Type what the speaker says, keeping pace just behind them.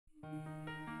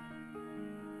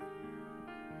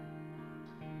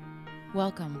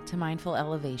Welcome to Mindful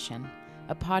Elevation,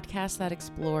 a podcast that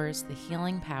explores the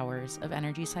healing powers of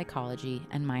energy psychology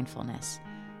and mindfulness.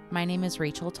 My name is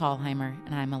Rachel Tallheimer,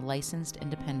 and I'm a licensed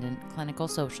independent clinical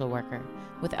social worker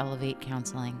with Elevate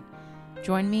Counseling.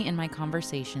 Join me in my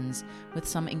conversations with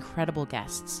some incredible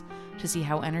guests to see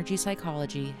how energy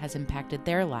psychology has impacted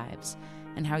their lives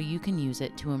and how you can use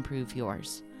it to improve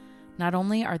yours. Not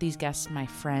only are these guests my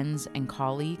friends and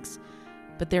colleagues,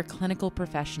 but they're clinical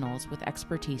professionals with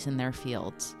expertise in their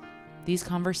fields. These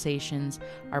conversations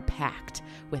are packed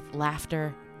with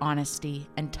laughter, honesty,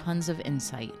 and tons of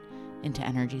insight into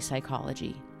energy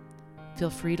psychology.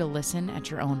 Feel free to listen at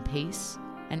your own pace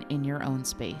and in your own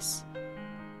space.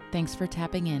 Thanks for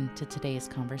tapping in to today's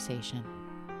conversation.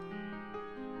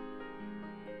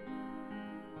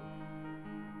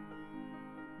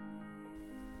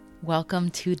 Welcome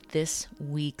to this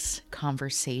week's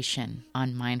conversation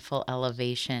on Mindful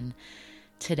Elevation.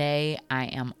 Today, I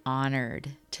am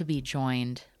honored to be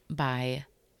joined by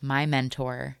my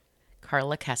mentor,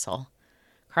 Carla Kessel.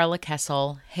 Carla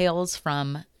Kessel hails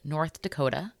from North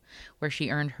Dakota, where she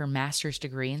earned her master's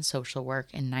degree in social work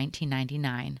in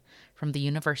 1999 from the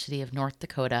University of North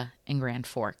Dakota in Grand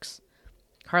Forks.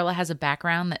 Carla has a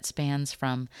background that spans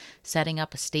from setting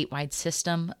up a statewide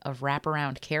system of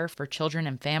wraparound care for children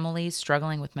and families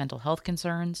struggling with mental health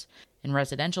concerns, in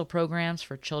residential programs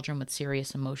for children with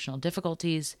serious emotional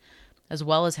difficulties, as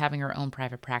well as having her own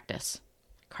private practice.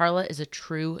 Carla is a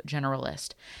true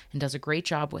generalist and does a great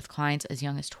job with clients as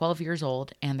young as 12 years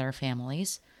old and their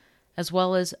families, as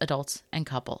well as adults and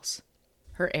couples.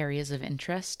 Her areas of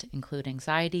interest include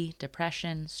anxiety,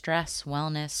 depression, stress,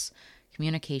 wellness,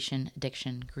 communication,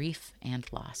 addiction, grief, and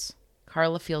loss.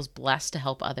 Carla feels blessed to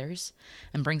help others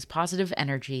and brings positive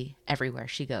energy everywhere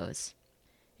she goes.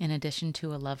 In addition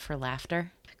to a love for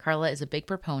laughter, Carla is a big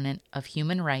proponent of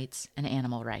human rights and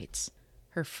animal rights.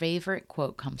 Her favorite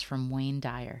quote comes from Wayne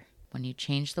Dyer: "When you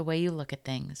change the way you look at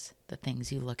things, the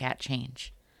things you look at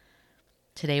change."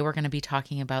 Today we're going to be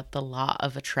talking about the law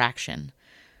of attraction,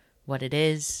 what it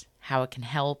is, how it can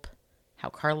help, how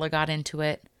Carla got into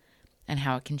it, and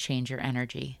how it can change your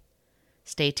energy.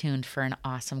 Stay tuned for an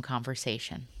awesome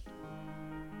conversation.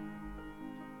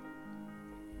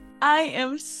 I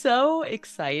am so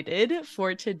excited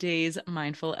for today's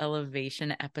Mindful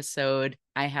Elevation episode.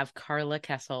 I have Carla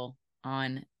Kessel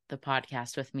on the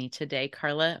podcast with me today.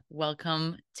 Carla,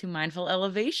 welcome to Mindful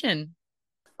Elevation.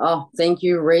 Oh, thank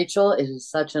you, Rachel. It is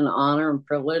such an honor and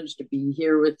privilege to be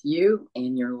here with you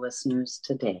and your listeners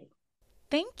today.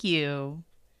 Thank you.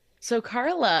 So,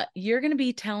 Carla, you're going to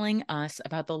be telling us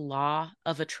about the law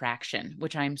of attraction,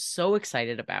 which I'm so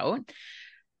excited about.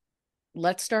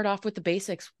 Let's start off with the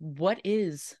basics. What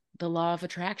is the law of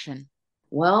attraction?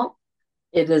 Well,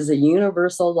 it is a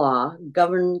universal law,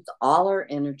 governs all our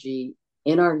energy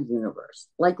in our universe.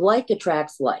 Like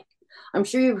attracts like. I'm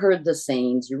sure you've heard the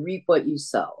sayings, you reap what you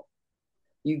sow,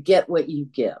 you get what you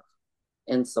give,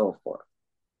 and so forth.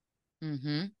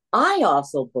 Mm-hmm. I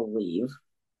also believe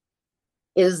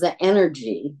is the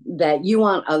energy that you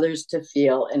want others to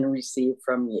feel and receive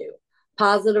from you,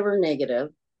 positive or negative.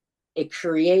 It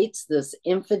creates this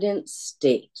infinite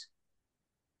state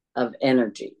of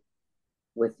energy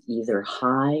with either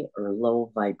high or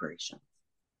low vibration.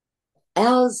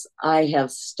 As I have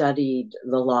studied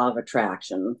the law of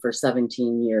attraction for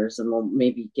 17 years, and we'll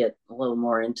maybe get a little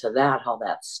more into that, how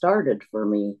that started for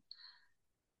me,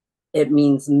 it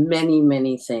means many,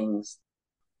 many things.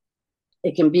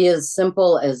 It can be as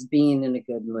simple as being in a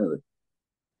good mood,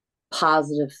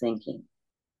 positive thinking.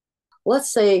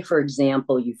 Let's say, for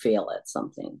example, you fail at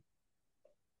something.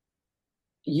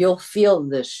 You'll feel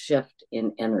this shift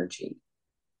in energy,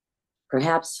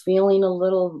 perhaps feeling a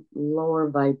little lower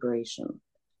vibration.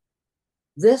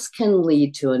 This can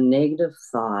lead to a negative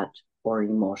thought or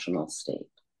emotional state.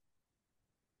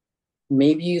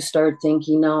 Maybe you start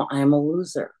thinking, now I'm a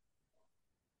loser.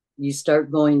 You start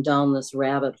going down this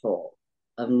rabbit hole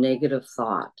of negative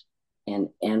thought and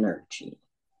energy.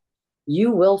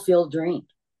 You will feel drained.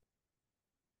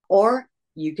 Or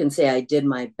you can say, I did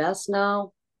my best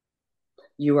now.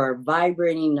 You are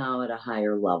vibrating now at a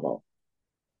higher level.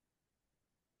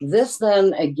 This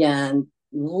then again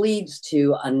leads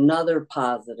to another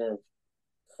positive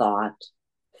thought,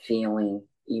 feeling,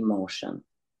 emotion.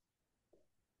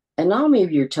 And now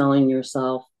maybe you're telling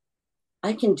yourself,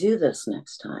 I can do this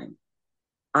next time.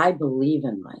 I believe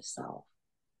in myself.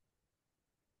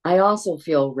 I also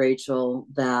feel, Rachel,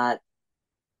 that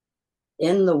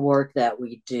in the work that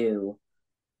we do,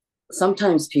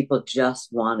 sometimes people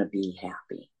just want to be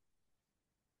happy,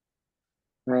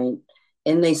 right?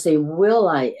 And they say, will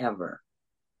I ever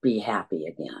be happy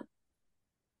again?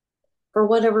 for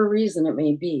whatever reason it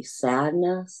may be,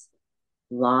 sadness,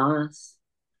 loss,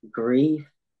 grief,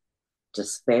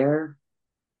 despair.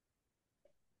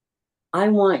 I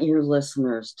want your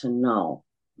listeners to know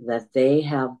that they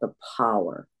have the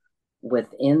power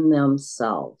within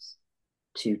themselves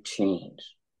to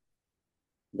change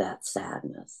that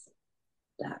sadness,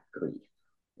 that grief,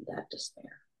 that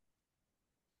despair.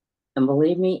 And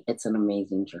believe me, it's an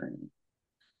amazing journey.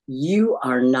 You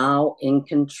are now in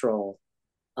control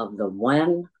of the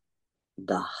when,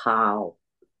 the how,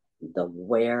 the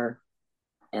where,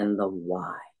 and the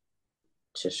why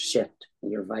to shift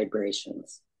your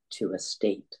vibrations to a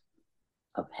state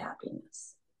of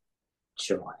happiness,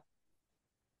 joy,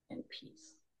 and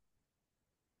peace.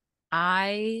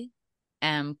 I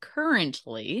am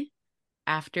currently,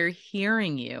 after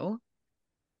hearing you,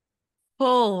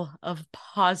 full of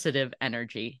positive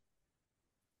energy.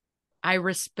 I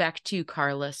respect you,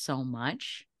 Carla, so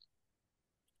much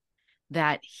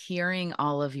that hearing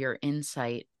all of your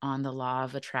insight on the law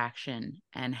of attraction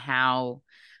and how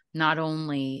not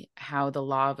only how the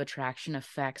law of attraction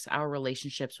affects our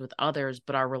relationships with others,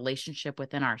 but our relationship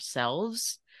within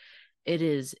ourselves, it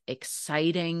is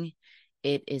exciting.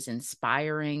 It is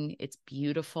inspiring. It's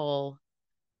beautiful.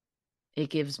 It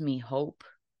gives me hope.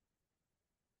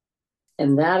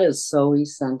 And that is so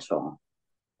essential,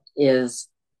 is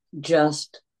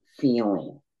just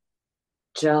feeling,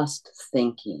 just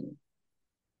thinking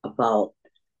about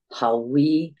how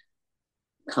we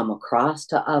come across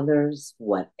to others,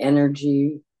 what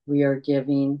energy we are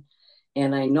giving.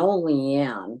 And I know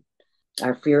Leanne,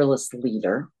 our fearless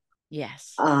leader,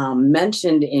 Yes.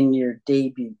 mentioned in your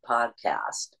debut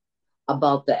podcast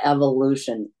about the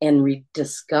evolution and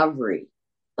rediscovery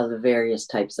of the various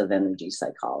types of energy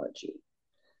psychology.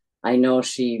 I know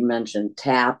she mentioned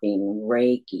tapping,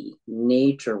 Reiki,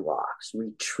 nature walks,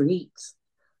 retreats,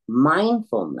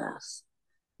 mindfulness,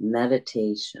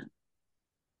 meditation,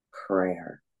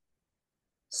 prayer,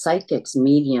 psychics,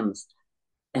 mediums,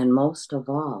 and most of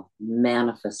all,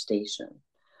 manifestation,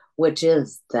 which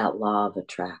is that law of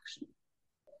attraction.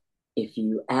 If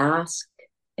you ask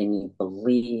and you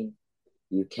believe,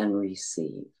 you can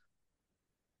receive.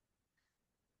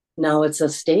 Now, it's a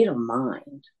state of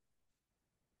mind.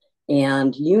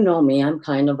 And you know me, I'm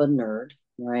kind of a nerd,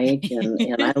 right?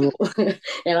 And I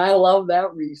and I love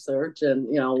that research and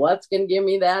what's going to give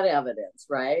me that evidence,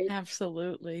 right?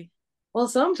 Absolutely. Well,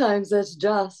 sometimes it's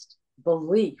just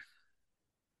belief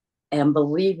and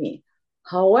believing.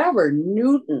 However,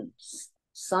 Newton's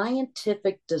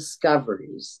scientific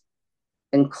discoveries,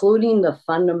 including the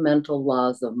fundamental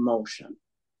laws of motion,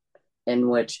 in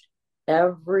which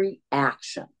every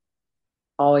action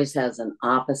always has an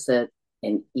opposite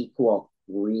and equal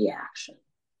reaction.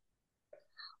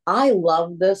 I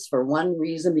love this for one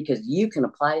reason, because you can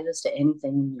apply this to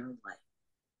anything in your life.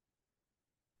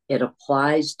 It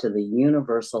applies to the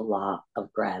universal law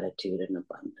of gratitude and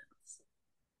abundance.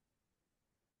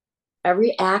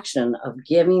 Every action of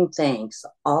giving thanks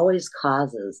always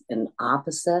causes an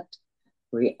opposite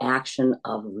reaction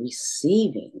of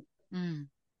receiving. Mm.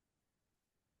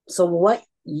 So what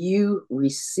you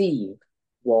receive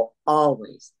will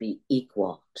always be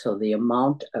equal to the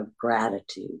amount of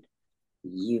gratitude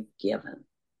you've given.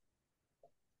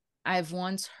 I've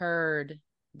once heard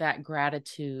that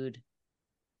gratitude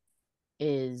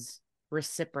is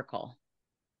reciprocal,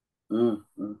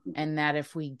 Mm-hmm. and that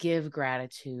if we give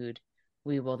gratitude,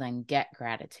 we will then get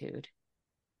gratitude.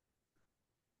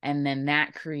 And then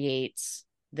that creates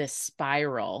this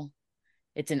spiral.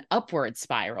 It's an upward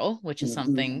spiral, which is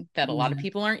something that a lot of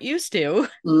people aren't used to.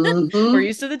 Mm-hmm. We're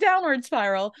used to the downward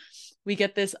spiral. We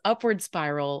get this upward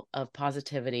spiral of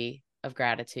positivity, of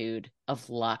gratitude, of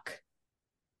luck.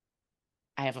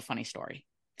 I have a funny story.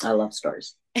 I love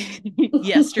stories.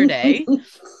 Yesterday,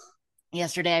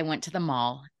 I went to the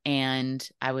mall and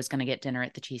I was going to get dinner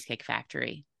at the Cheesecake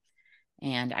Factory.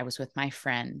 And I was with my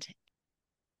friend.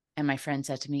 And my friend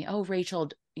said to me, "Oh, Rachel,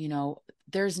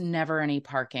 there's never any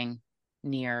parking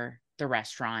near the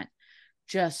restaurant.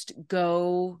 Just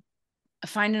go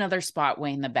find another spot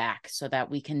way in the back so that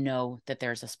we can know that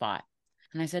there's a spot."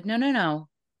 And I said, "No, no, no.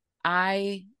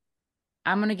 I'm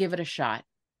going to give it a shot.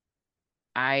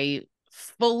 I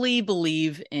fully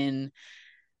believe in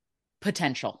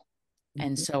potential."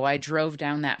 And so I drove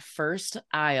down that first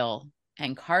aisle,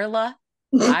 and Carla,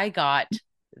 I got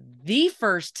the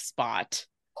first spot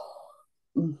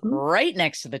right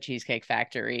next to the Cheesecake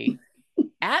Factory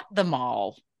at the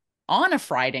mall on a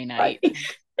Friday night.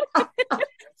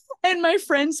 And my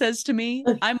friend says to me,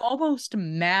 "I'm almost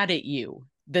mad at you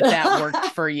that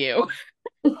worked for you."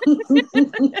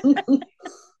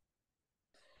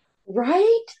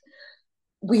 Right?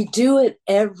 We do it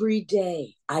every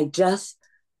day. I just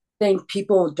think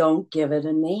people don't give it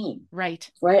a name, Right.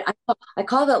 right? I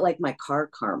call that like my car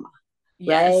karma,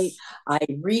 right? Yes. I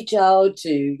reach out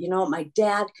to, my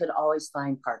dad could always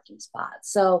find parking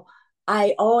spots. So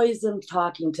I always am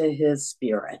talking to his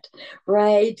spirit,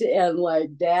 right? And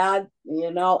like, dad,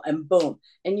 and boom.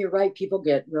 And you're right. People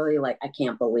get really like, I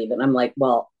can't believe it. And I'm like,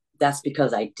 well, that's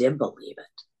because I did believe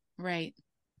it, Right.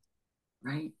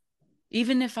 right?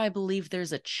 Even if I believe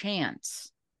there's a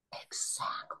chance,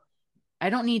 Exactly. I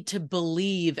don't need to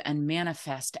believe and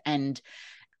manifest and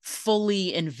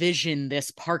fully envision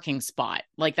this parking spot.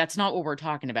 Like, that's not what we're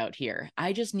talking about here.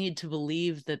 I just need to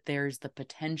believe that there's the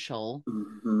potential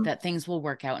Mm-hmm. that things will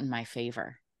work out in my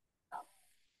favor.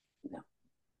 Yeah,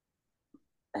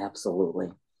 absolutely.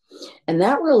 And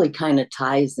that really kind of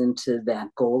ties into that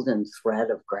golden thread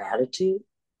of gratitude.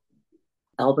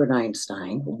 Albert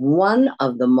Einstein, one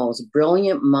of the most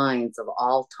brilliant minds of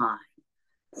all time,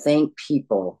 thanked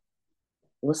people,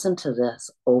 listen to this,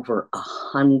 over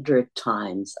 100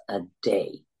 times a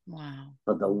day Wow.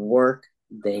 for the work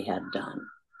they had done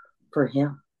for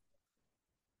him.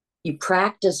 He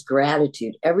practiced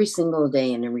gratitude every single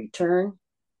day, and in return,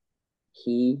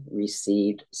 he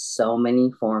received so many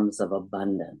forms of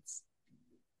abundance,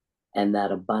 and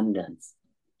that abundance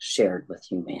shared with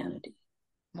humanity.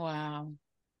 Wow.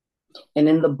 And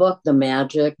in the book, The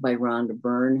Magic by Rhonda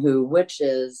Byrne, which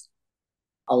is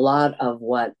a lot of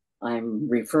what I'm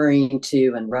referring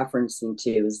to and referencing to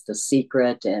is The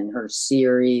Secret and her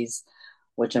series,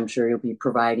 which I'm sure you'll be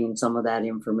providing some of that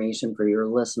information for your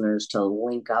listeners to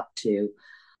link up to.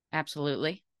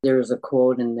 Absolutely. There's a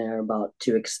quote in there about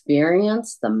to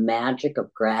experience the magic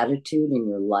of gratitude in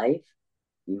your life,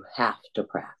 you have to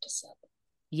practice it.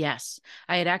 Yes.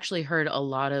 I had actually heard a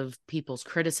lot of people's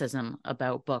criticism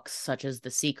about books such as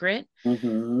The Secret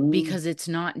Mm-hmm. because it's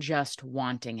not just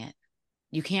wanting it.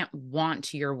 You can't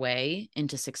want your way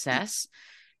into success.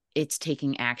 It's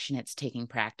taking action, it's taking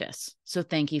practice. So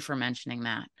thank you for mentioning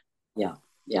that. Yeah,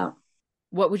 yeah.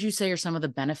 What would you say are some of the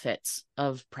benefits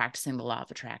of practicing the law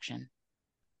of attraction?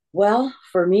 Well,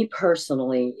 for me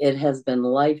personally, it has been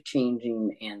life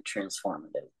changing and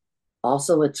transformative.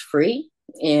 Also, it's free,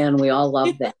 and we all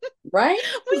love that, right?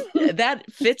 That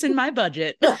fits in my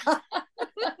budget.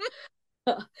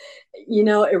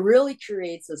 It really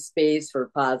creates a space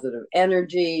for positive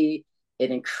energy.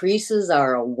 It increases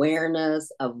our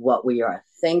awareness of what we are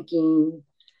thinking.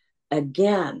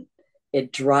 Again,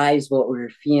 it drives what we're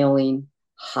feeling,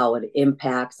 how it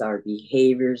impacts our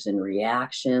behaviors and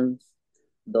reactions,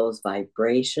 those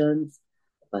vibrations.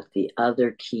 But the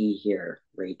other key here,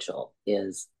 Rachel,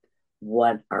 is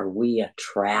what are we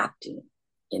attracting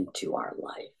into our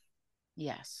life,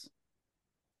 Yes.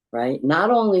 right? Not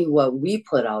only what we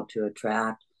put out to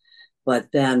attract,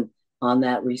 but then on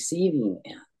that receiving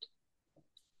end.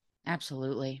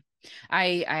 Absolutely.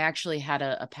 I actually had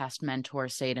a past mentor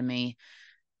say to me,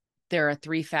 there are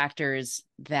three factors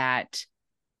that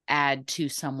add to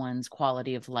someone's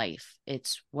quality of life.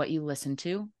 It's what you listen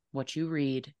to, what you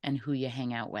read, and who you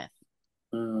hang out with.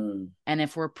 Mm, And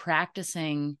if we're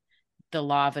practicing the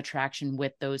law of attraction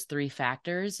with those three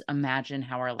factors, imagine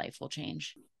how our life will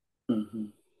change. mm-hmm.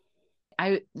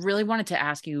 I really wanted to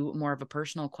ask you more of a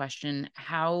personal question.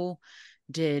 How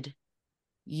did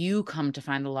you come to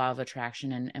find the law of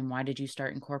attraction, and why did you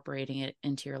start incorporating it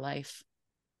into your life?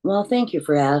 Well, thank you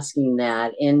for asking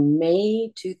that. In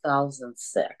May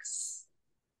 2006,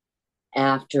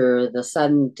 after the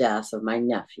sudden death of my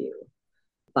nephew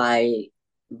by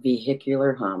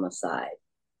vehicular homicide,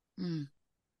 Mm,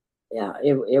 yeah,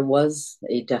 it was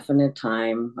a definite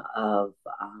time of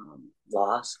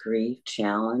loss, grief,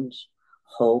 challenge,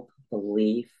 hope,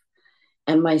 belief.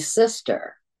 And my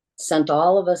sister sent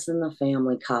all of us in the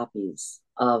family copies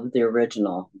of the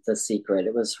original, The Secret.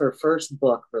 It was her first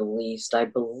book released. I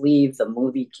believe the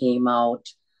movie came out,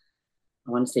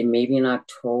 I want to say maybe in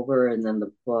October, and then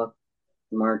the book,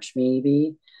 March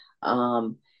maybe.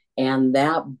 Um, and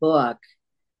that book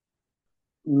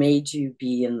made you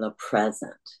be in the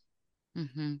present,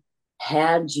 mm-hmm.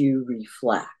 had you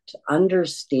reflect,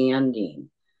 understanding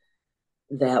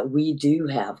that we do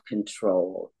have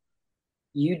control.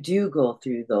 You do go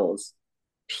through those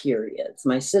periods.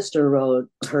 My sister wrote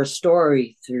her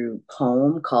story through a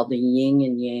poem called The Yin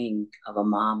and Yang of a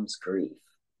Mom's Grief.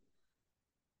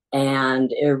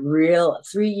 And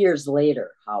 3 years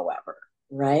later, however,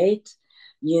 right?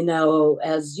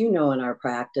 As you know, in our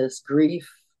practice, grief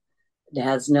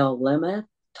has no limit,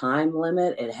 time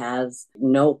limit. It has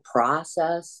no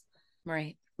process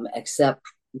Right. except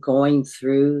going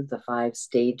through the 5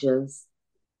 stages.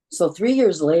 So 3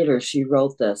 years later, she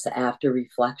wrote this after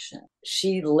reflection.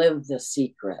 She lived the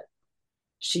secret.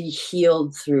 She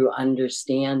healed through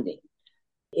understanding.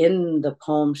 In the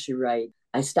poem she writes,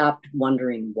 I stopped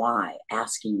wondering why,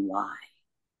 asking why.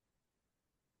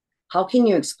 How can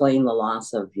you explain the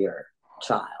loss of your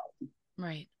child?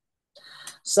 Right.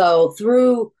 So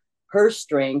through her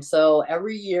strength, so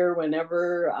every year,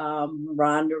 whenever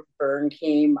Rhonda Byrne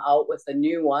came out with a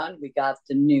new one, we got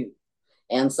the new.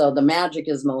 And so the magic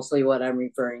is mostly what I'm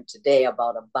referring today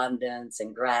about abundance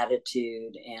and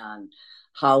gratitude and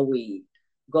how we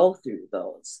go through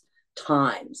those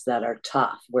times that are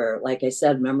tough, where, like I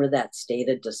said, remember that state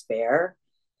of despair?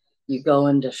 You go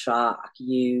into shock.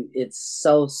 It's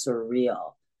so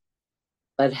surreal.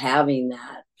 But having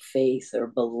that faith or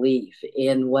belief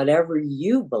in whatever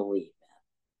you believe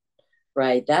in,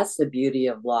 right? That's the beauty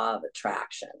of law of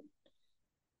attraction.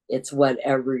 It's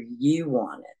whatever you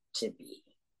want it to be,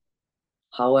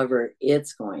 however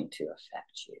it's going to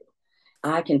affect you.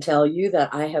 I can tell you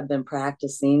that I have been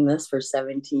practicing this for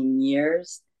 17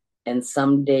 years, and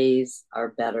some days are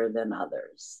better than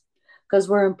others because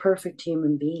we're imperfect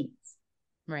human beings.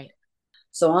 Right.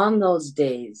 So, on those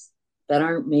days that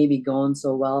aren't maybe going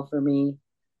so well for me,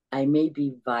 I may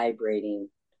be vibrating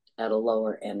at a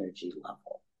lower energy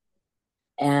level.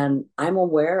 And I'm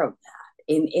aware of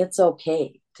that. And it's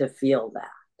okay to feel that.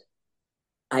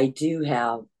 I do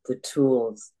have the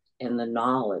tools and the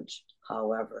knowledge,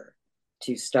 however,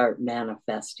 to start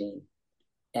manifesting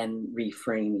and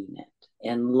reframing it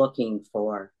and looking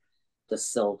for the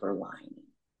silver lining.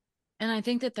 And I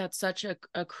think that that's such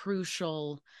a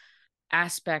crucial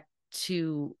aspect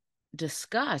to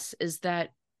discuss, is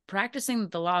that practicing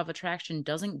the law of attraction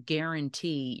doesn't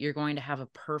guarantee you're going to have a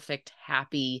perfect,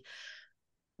 happy,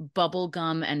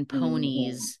 bubblegum and Mm-hmm.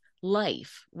 ponies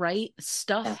life, right?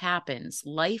 Stuff Yes. happens,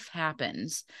 life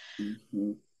happens.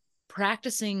 Mm-hmm.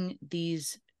 Practicing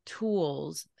these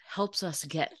tools helps us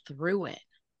get through it.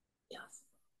 Yes.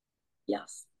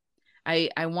 Yes.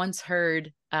 I once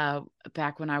heard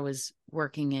back when I was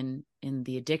working in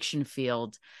the addiction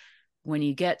field, when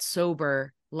you get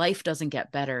sober, life doesn't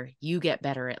get better, you get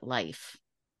better at life.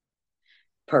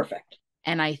 Perfect.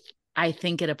 And I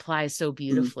think it applies so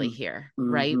beautifully Mm-hmm. here,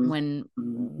 right? Mm-hmm. When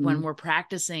Mm-hmm. we're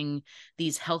practicing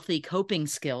these healthy coping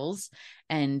skills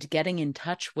and getting in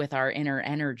touch with our inner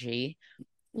energy,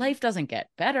 life doesn't get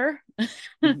better.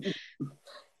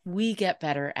 We get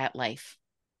better at life.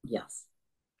 Yes,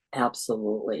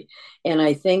 absolutely. And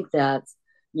I think that,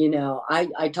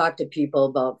 I talk to people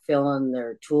about filling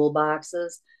their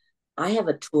toolboxes. I have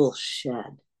a tool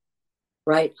shed,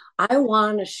 right? I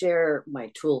want to share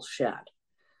my tool shed.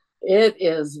 It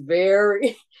is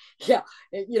very, yeah,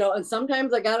 and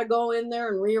sometimes I got to go in there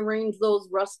and rearrange those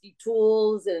rusty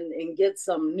tools and get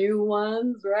some new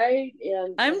ones, right?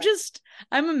 And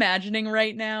I'm imagining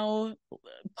right now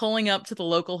pulling up to the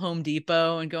local Home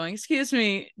Depot and going, "Excuse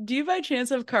me, do you by chance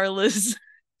have Carla's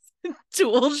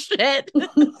tool shed?"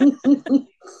 And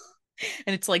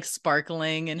it's like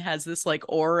sparkling and has this like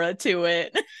aura to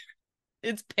it.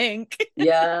 It's pink.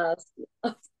 yes.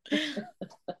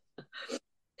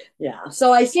 Yeah.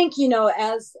 So I think,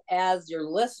 as your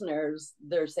listeners,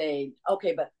 they're saying,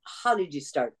 okay, but how did you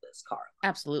start this, Carla?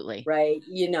 Absolutely. Right.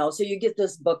 So you get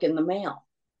this book in the mail.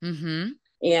 Mm-hmm.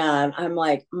 And I'm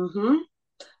like, mm-hmm,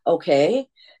 okay.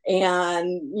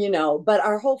 And, but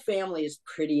our whole family is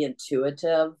pretty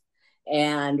intuitive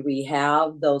and we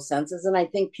have those senses. And I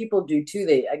think people do too.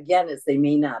 They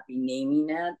may not be naming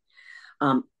it.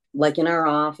 Um, like in our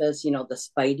office, the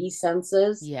spidey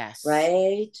senses, Yes.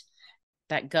 right?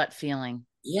 That gut feeling.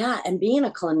 Yeah. And being a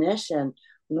clinician,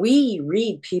 we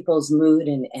read people's mood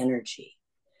and energy.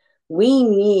 We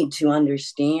need to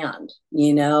understand,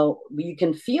 you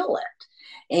can feel it.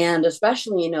 And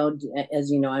especially, as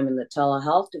you know, I'm in the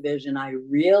telehealth division, I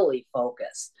really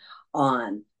focus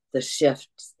on the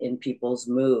shifts in people's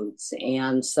moods.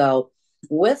 And so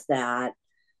with that,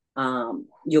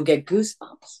 you'll get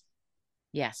goosebumps.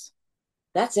 Yes.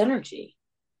 That's energy.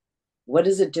 What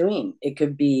is it doing? It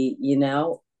could be,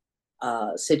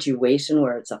 a situation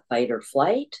where it's a fight or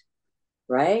flight,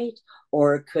 right?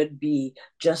 Or it could be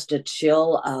just a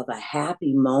chill of a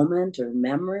happy moment or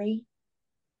memory.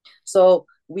 So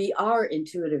we are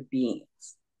intuitive beings.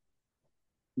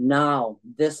 Now,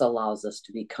 this allows us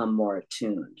to become more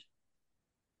attuned.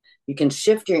 You can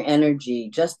shift your energy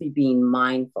just by being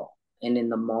mindful and in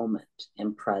the moment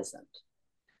and present.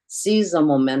 Seize the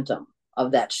momentum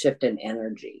of that shift in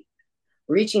energy,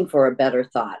 reaching for a better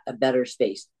thought, a better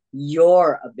space,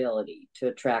 your ability to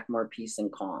attract more peace and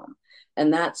calm.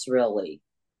 And that's really,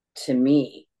 to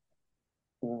me,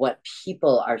 what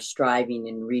people are striving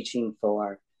and reaching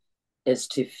for is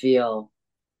to feel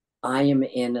I am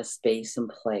in a space and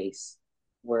place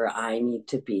where I need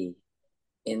to be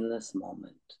in this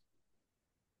moment,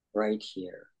 right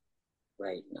here,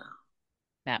 right now.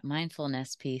 That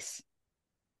mindfulness piece.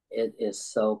 It is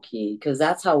so key because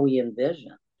that's how we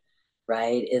envision,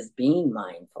 right? Is being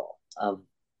mindful of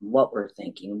what we're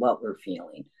thinking, what we're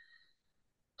feeling.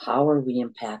 How are we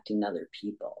impacting other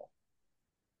people?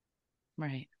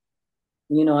 Right.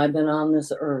 I've been on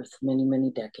this earth many,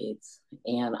 many decades,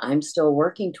 and I'm still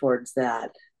working towards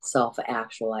that self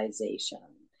actualization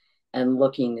and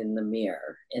looking in the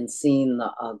mirror and seeing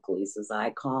the uglies, as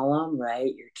I call them,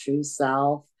 right? Your true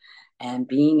self, and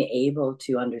being able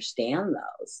to understand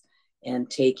those and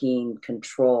taking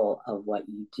control of what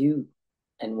you do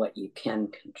and what you can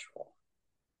control.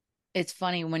 It's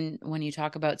funny when you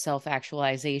talk about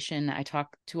self-actualization, I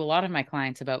talk to a lot of my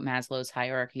clients about Maslow's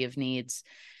hierarchy of needs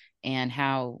and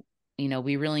how,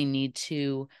 we really need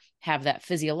to have that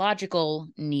physiological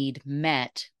need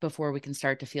met before we can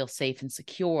start to feel safe and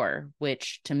secure,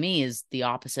 which to me is the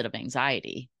opposite of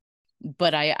anxiety.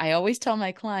 But I always tell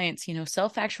my clients,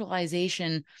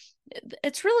 self-actualization,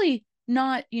 it's really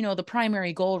not, the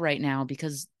primary goal right now,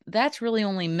 because that's really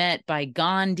only met by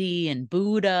Gandhi and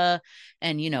Buddha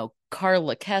and,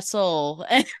 Carla Kessel.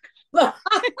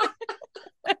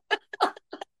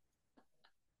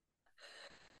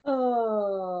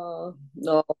 Oh,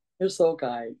 no, you're so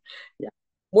kind. Yeah.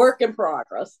 Work in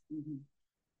progress.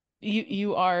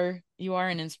 You are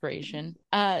an inspiration.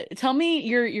 Tell me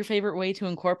your favorite way to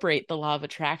incorporate the law of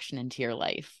attraction into your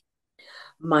life.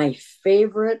 My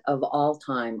favorite of all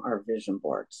time are vision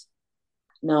boards.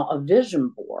 Now, a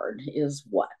vision board is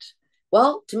what?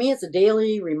 Well, to me, it's a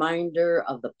daily reminder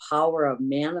of the power of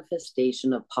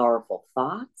manifestation of powerful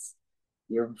thoughts,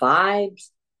 your vibes,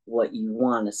 what you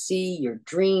want to see, your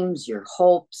dreams, your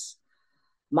hopes.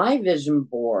 My vision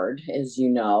board, as you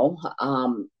know,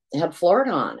 had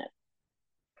Florida on it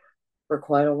for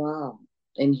quite a while.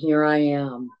 And here I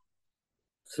am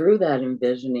through that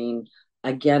envisioning.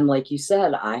 Again, like you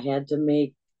said, I had to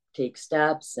take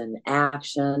steps and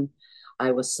action.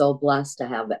 I was so blessed to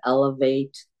have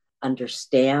Elevate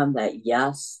understand that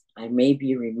yes, I may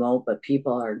be remote, but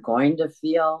people are going to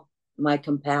feel my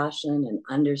compassion and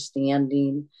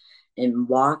understanding and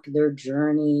walk their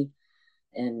journey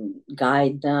and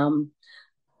guide them.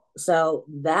 So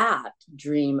that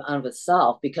dream of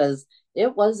itself, because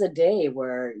it was a day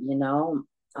where,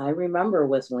 I remember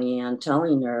with Leanne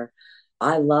telling her,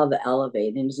 I love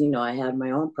Elevate. And, I had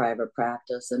my own private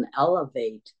practice, and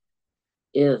Elevate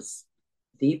is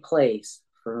the place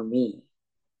for me.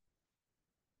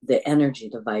 The energy,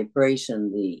 the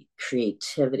vibration, the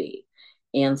creativity.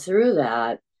 And through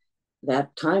that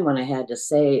time when I had to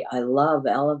say, I love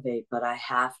Elevate, but I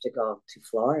have to go to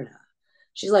Florida.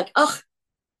 She's like, oh,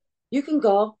 you can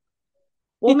go.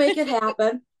 We'll make it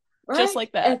happen. Just Right.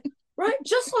 like that. And right.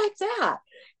 Just like that.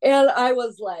 And I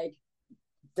was like,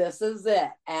 this is it.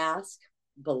 Ask,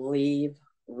 believe,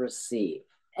 receive.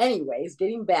 Anyways,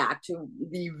 getting back to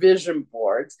the vision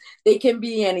boards, they can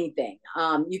be anything.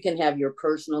 You can have your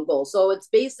personal goals. So it's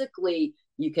basically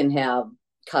you can have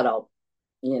cut out,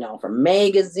 from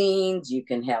magazines, you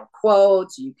can have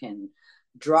quotes, you can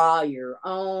draw your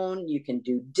own, you can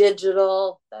do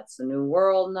digital. That's the new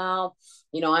world now.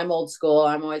 I'm old school.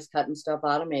 I'm always cutting stuff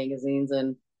out of magazines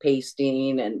and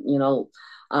pasting and,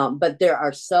 but there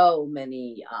are so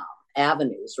many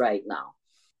avenues right now.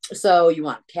 So you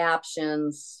want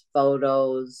captions,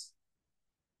 photos.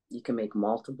 You can make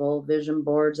multiple vision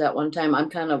boards at one time. I'm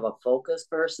kind of a focus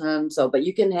person. So, but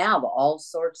you can have all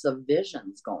sorts of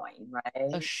visions going, A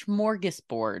right?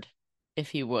 smorgasbord,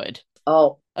 if you would.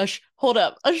 Oh, Hold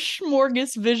up, a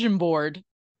smorgas vision board.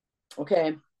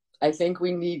 okay. I think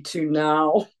we need to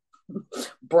now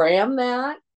brand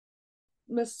that.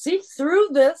 Must see through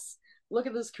this. Look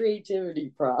at this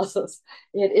creativity process.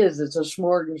 It's a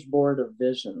smorgasbord of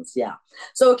visions. Yeah.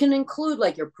 So it can include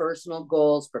like your personal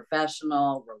goals,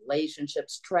 professional,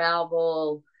 relationships,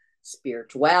 travel,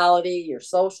 spirituality, your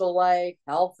social life,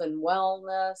 health and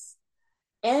wellness,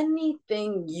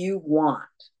 anything you want.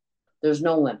 There's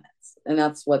no limits. And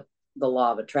that's what the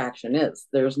law of attraction is.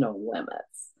 There's no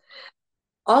limits.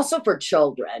 Also for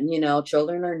children,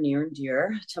 children are near and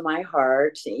dear to my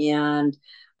heart. And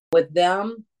with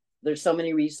them, there's so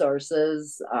many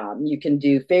resources. You can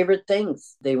do favorite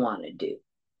things they want to do.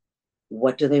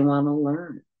 What do they want to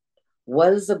learn?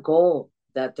 What is the goal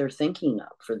that they're thinking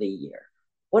of for the year?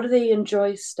 What do they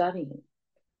enjoy studying?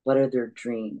 What are their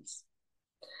dreams?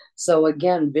 So,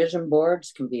 again, vision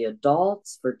boards can be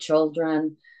adults for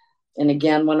children. And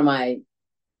again, one of my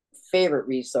favorite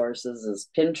resources is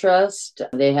Pinterest.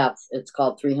 They have, it's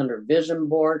called 300 vision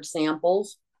board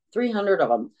samples, 300 of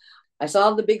them. I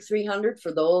saw the big 300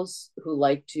 for those who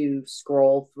like to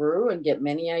scroll through and get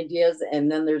many ideas.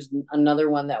 And then there's another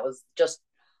one that was just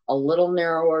a little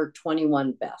narrower,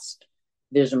 21 best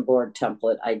vision board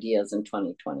template ideas in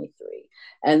 2023.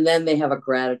 And then they have a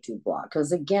gratitude block.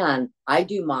 Because again, I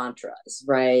do mantras,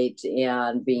 right?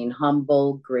 And being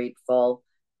humble, grateful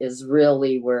is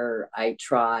really where I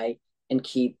try and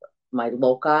keep my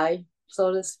loci,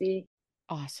 so to speak.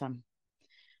 Awesome.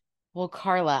 Well,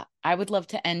 Carla, I would love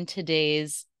to end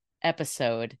today's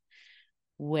episode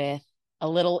with a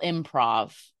little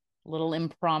improv, a little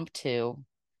impromptu.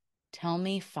 Tell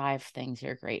me 5 things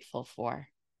you're grateful for.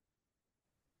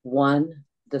 One,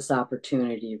 this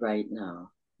opportunity right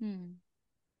now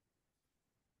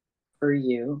for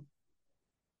you,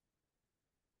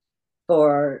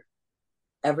 for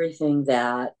everything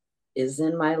that is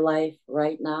in my life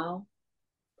right now,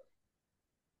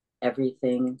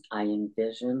 everything I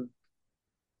envision.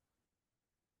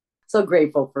 So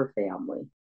grateful for family.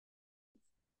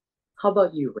 How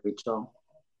about you, Rachel?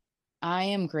 I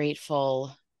am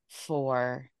grateful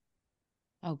for,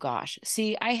 oh gosh,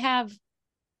 see, I have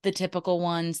the typical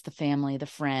ones, the family, the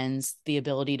friends, the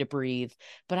ability to breathe,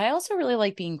 but I also really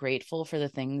like being grateful for the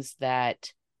things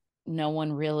that no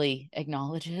one really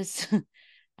acknowledges.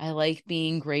 I like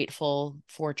being grateful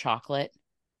for chocolate.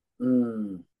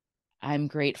 I'm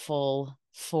grateful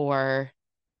for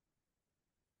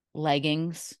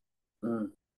leggings,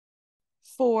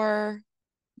 for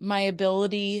my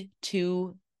ability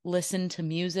to listen to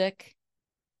music.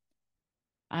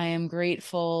 I am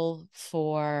grateful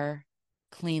for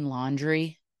clean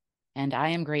laundry, and I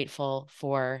am grateful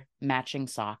for matching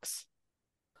socks.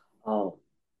 Oh,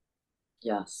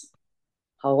 yes.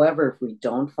 However, if we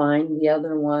don't find the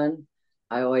other one,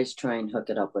 I always try and hook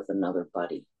it up with another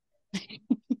buddy.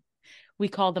 We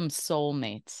call them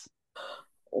soulmates.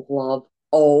 Love,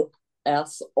 OSOLE.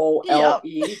 Yep.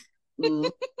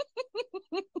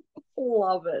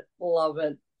 Love it. Love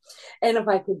it. And if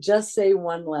I could just say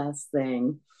one last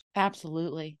thing.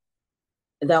 Absolutely.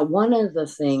 That one of the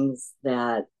things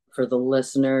that for the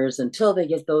listeners, until they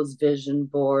get those vision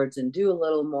boards and do a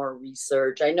little more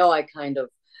research, I know I kind of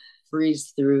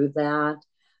breeze through that.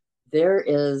 There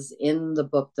is in the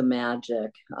book, The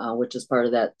Magic, which is part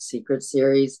of that secret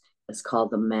series, it's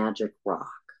called The Magic Rock,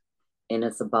 and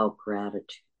it's about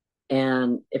gratitude.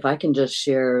 And if I can just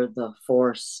share the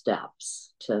 4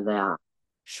 steps to that.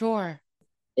 Sure.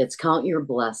 It's count your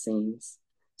blessings.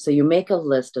 So you make a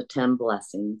list of 10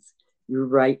 blessings. You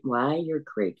write why you're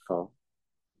grateful.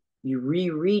 You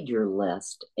reread your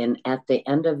list. And at the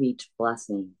end of each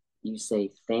blessing, you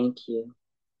say, thank you,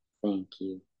 thank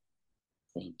you,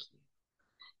 thank you.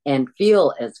 And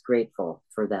feel as grateful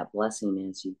for that blessing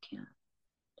as you can.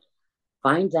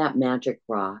 Find that magic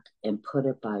rock and put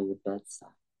it by your bedside.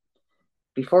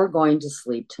 Before going to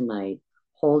sleep tonight,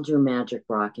 hold your magic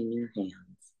rock in your hands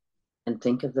and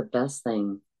think of the best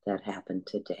thing that happened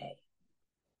today.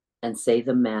 And say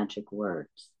the magic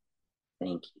words.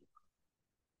 Thank you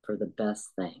for the best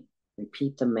thing.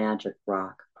 Repeat the magic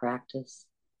rock practice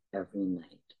every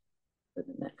night for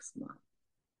the next month.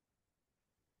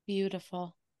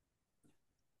 Beautiful.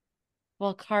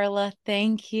 Well, Carla,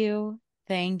 thank you.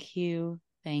 Thank you.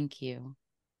 Thank you.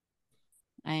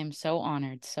 I am so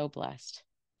honored, so blessed.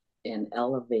 And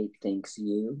Elevate thanks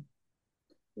you.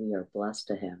 We are blessed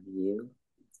to have you,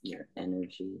 your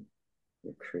energy,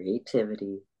 your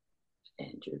creativity,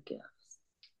 and your gifts.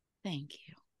 Thank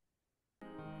you.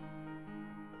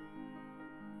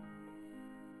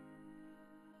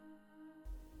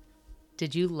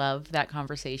 Did you love that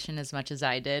conversation as much as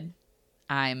I did?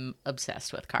 I'm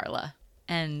obsessed with Carla,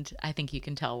 and I think you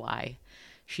can tell why.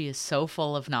 She is so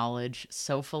full of knowledge,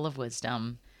 so full of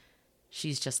wisdom.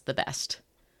 She's just the best.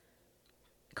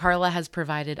 Carla has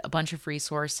provided a bunch of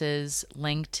resources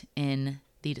linked in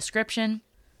the description,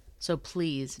 so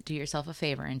please do yourself a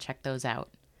favor and check those out.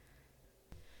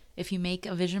 If you make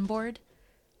a vision board,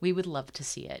 we would love to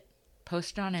see it.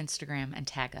 Post it on Instagram and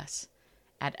tag us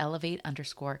at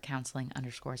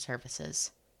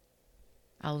elevate_counseling_services.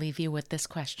 I'll leave you with this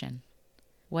question.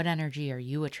 What energy are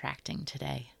you attracting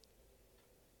today?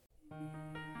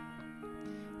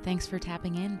 Thanks for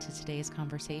tapping in to today's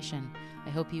conversation.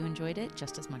 I hope you enjoyed it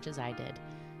just as much as I did.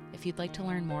 If you'd like to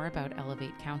learn more about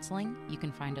Elevate Counseling, you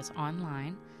can find us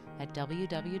online at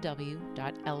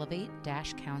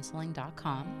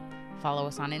www.elevate-counseling.com. Follow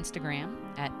us on Instagram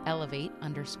at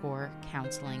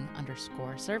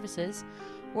elevate_counseling_services,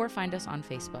 or find us on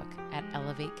Facebook at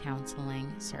Elevate Counseling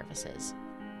Services.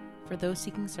 For those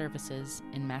seeking services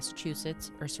in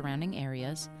Massachusetts or surrounding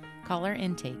areas, call our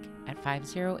intake at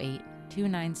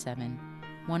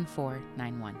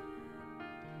 508-297-1491.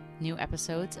 New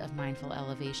episodes of Mindful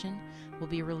Elevation will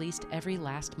be released every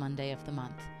last Monday of the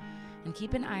month. And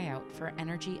keep an eye out for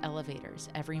Energy Elevators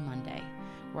every Monday,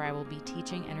 where I will be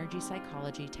teaching energy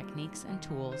psychology techniques and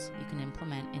tools you can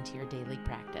implement into your daily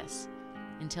practice.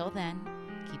 Until then,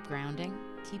 keep grounding,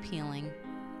 keep healing,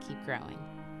 keep growing.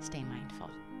 Stay mindful.